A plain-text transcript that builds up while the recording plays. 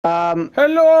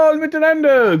Hello,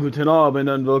 miteinander! Guten Abend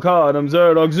and willkommen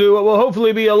zurück zu what will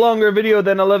hopefully be a longer video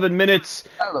than 11 minutes.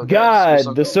 Hello guys, what's God,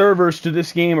 up? the servers to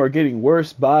this game are getting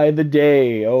worse by the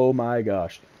day. Oh my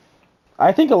gosh.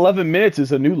 I think 11 minutes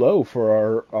is a new low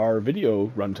for our video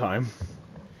runtime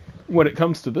when it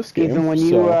comes to this game. Ethan, when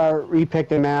you So, repick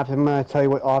the map, I'm going to tell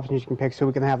you what options you can pick so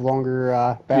we can have longer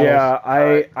battles. yeah,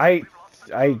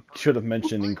 I should have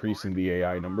mentioned increasing the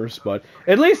AI numbers, but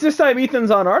at least this time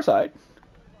Ethan's on our side.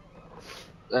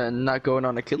 And not going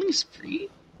on a killing spree?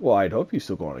 Well, I'd hope you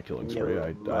still go on a killing spree.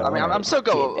 I'm still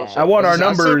going. I want our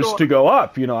numbers to go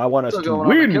up. You know, I want us to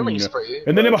win.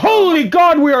 And then, but, holy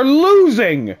God, we are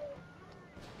losing!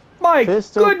 My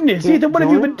goodness, Ethan, what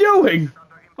have you been doing?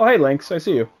 Oh, hey, Lynx, I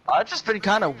see you. I've just been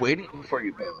kind of waiting for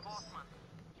you both.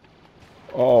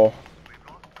 Oh.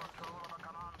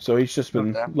 So he's just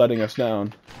been letting us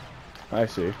down. I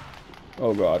see.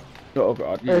 Oh, God. Oh,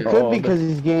 God. It could be because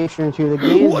he's game sharing too. The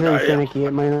game's very finicky.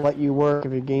 It might not let you work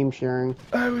if you're game sharing.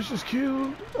 I was just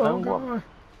killed. Oh, God.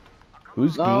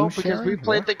 Who's no, game because sharing? we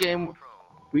played the game.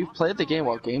 We've played the game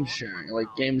while game sharing, like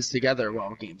games together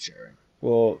while game sharing.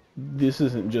 Well, this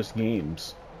isn't just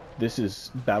games. This is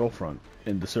Battlefront,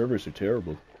 and the servers are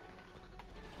terrible.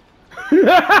 Mine.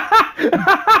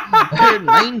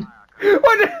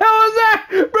 What the hell is that?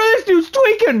 Bro, this dude's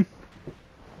tweaking!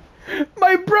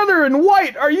 My brother in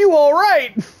white, are you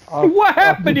alright? What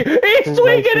happened to you? He's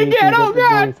tweaking again! Oh,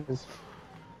 God!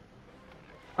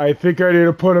 I think I need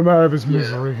to put him out of his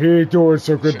misery. He ain't doing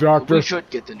so good, Doctor. We should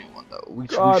get the new one, though.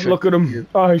 God, look at him.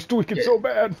 Oh, he's tweaking so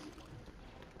bad.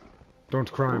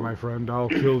 Don't cry, my friend. I'll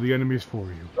kill the enemies for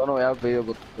you. Don't know I'll be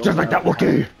able to. Just like that,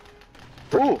 Wookiee!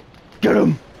 Ooh! Get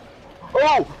him!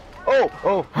 Oh! Oh!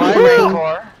 Oh! Hi,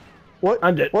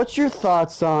 Rancor. What's your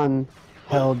thoughts on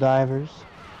Helldivers?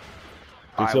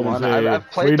 Did someone say I've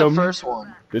played freedom? the first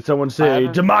one. Did someone say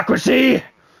democracy?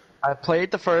 I played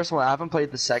the first one. I haven't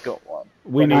played the second one.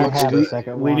 We need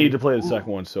to play the Ooh.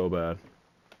 second one so bad.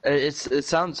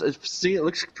 It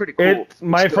looks pretty cool.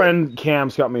 My friend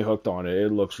Cam's got me hooked on it.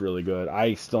 It looks really good.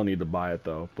 I still need to buy it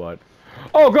though, but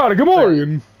oh God, a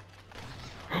Gamorrean!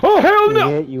 Oh hell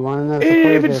no! You want to know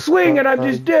If it's swinging, I'm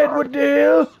just dead. What the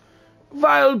hell?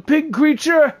 Vile pig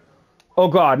creature! Oh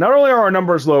God! Not only are our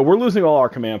numbers low, we're losing all our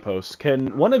command posts.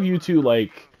 Can one of you two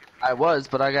I was,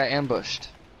 but I got ambushed.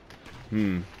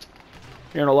 Hearing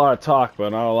a lot of talk, but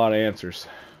not a lot of answers.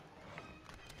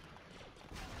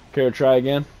 Care to try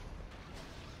again?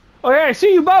 Oh yeah, I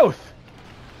see you both!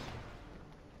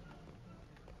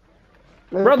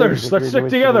 Brothers, let's stick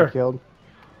together!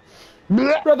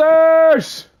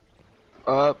 Brothers!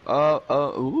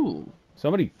 Ooh.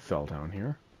 Somebody fell down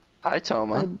here. Hi,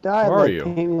 Toma. I died. Where are you?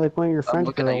 Like one of your friends.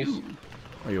 Looking at you.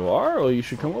 Oh, you are? Well, you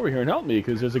should come over here and help me,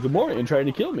 because there's a Gamorrean trying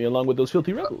to kill me along with those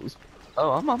filthy rebels.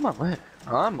 Oh, I'm on my way.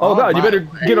 Oh God, you better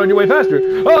get on your way faster.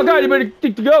 Oh God, you better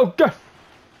get to go. Go.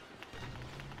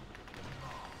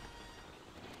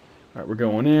 Alright, we're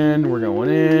going in. We're going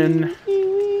in.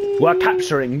 We're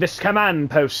capturing this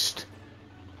command post.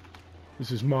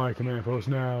 This is my command post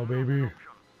now, baby.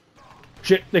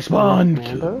 Shit, they spawned.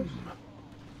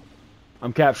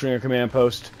 I'm capturing a command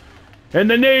post. In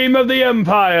the name of the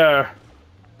Empire.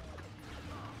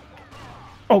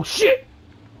 Oh shit!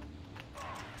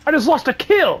 I just lost a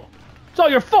kill! It's all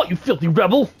your fault, you filthy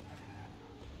rebel!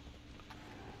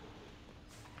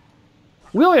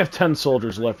 We only have 10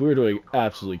 soldiers left. We're doing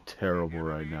absolutely terrible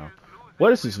right now.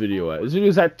 What is this video at? This video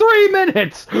is at 3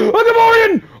 minutes! Oh, good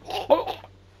morning!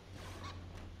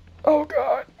 Oh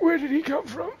God, where did he come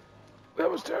from?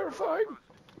 That was terrifying.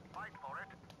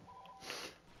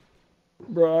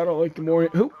 Bro, I don't like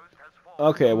Gamorrean. Who?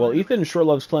 Okay, well, Ethan sure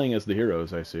loves playing as the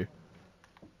heroes, I see.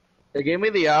 They gave me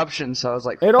the option, so I was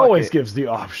like, it always gives the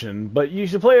option, but you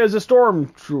should play as a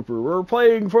stormtrooper. We're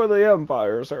playing for the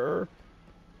Empire, sir.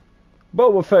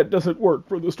 Boba Fett doesn't work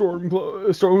for the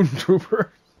stormtrooper.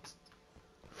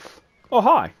 Oh,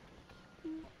 hi.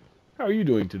 How are you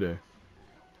doing today?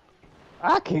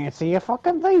 I can't see a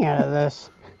fucking thing out of this.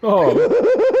 Oh.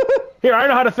 Here, I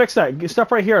know how to fix that.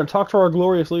 Step right here and talk to our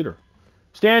glorious leader.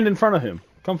 Stand in front of him.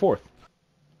 Come forth.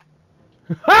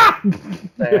 Ha!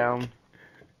 Damn.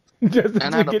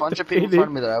 And I had a bunch of people in front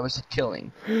of me that I was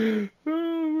killing. Oh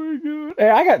my God. Hey,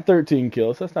 I got 13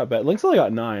 kills. That's not bad. Lynx only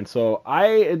got 9, so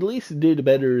I at least did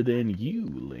better than you,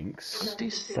 Lynx.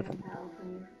 57.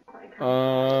 Did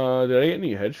I get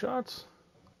any headshots?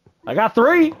 I got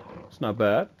 3. It's not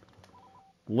bad.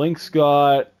 Lynx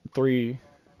got 3,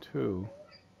 2.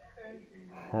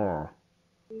 Huh.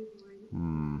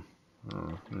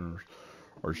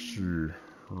 Or sure.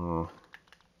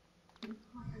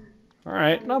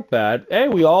 Alright, not bad. Hey,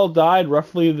 we all died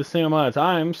roughly the same amount of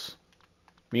times.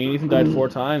 Me and Ethan died 4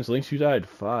 times. Lynx, you died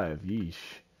 5. Yeesh.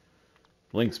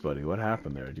 Lynx, buddy, what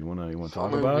happened there? Do you wanna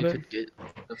talk about it?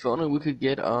 If only we could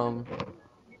get Oh,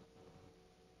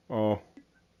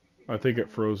 I think it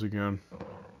froze again.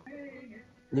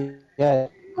 Yeah.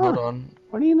 Hold on.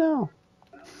 What do you know?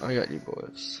 I got you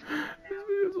boys. This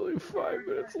video's only 5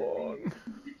 minutes long.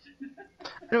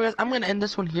 Anyways, I'm gonna end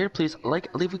this one here. Please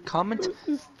leave a comment.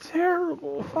 This is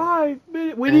terrible. 5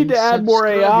 minutes. We And need to add more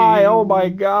AI. Oh my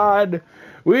god.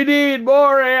 We need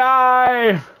more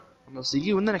AI. I'll see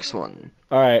you in the next one.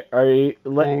 Alright, are you...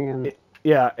 Dang.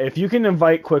 Yeah, if you can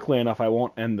invite quickly enough, I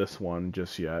won't end this one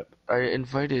just yet. I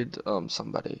invited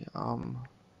somebody.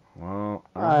 Well,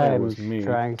 I thought it I'm was me.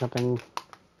 trying something.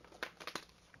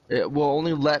 It will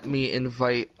only let me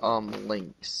invite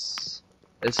links.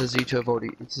 It says you guys have already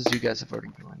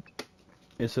joined.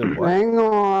 It said what? Hang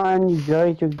on, you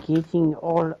guys are getting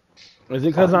all. Is it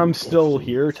because I'm still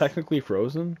here, technically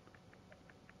frozen?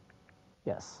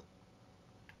 Yes.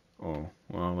 Oh,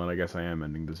 well, then I guess I am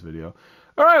ending this video.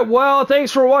 Alright, well,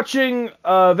 thanks for watching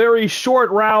a very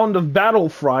short round of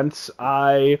Battlefront.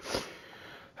 I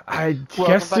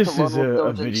guess this is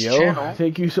a video.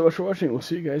 Thank you so much for watching. We'll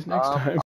see you guys next time.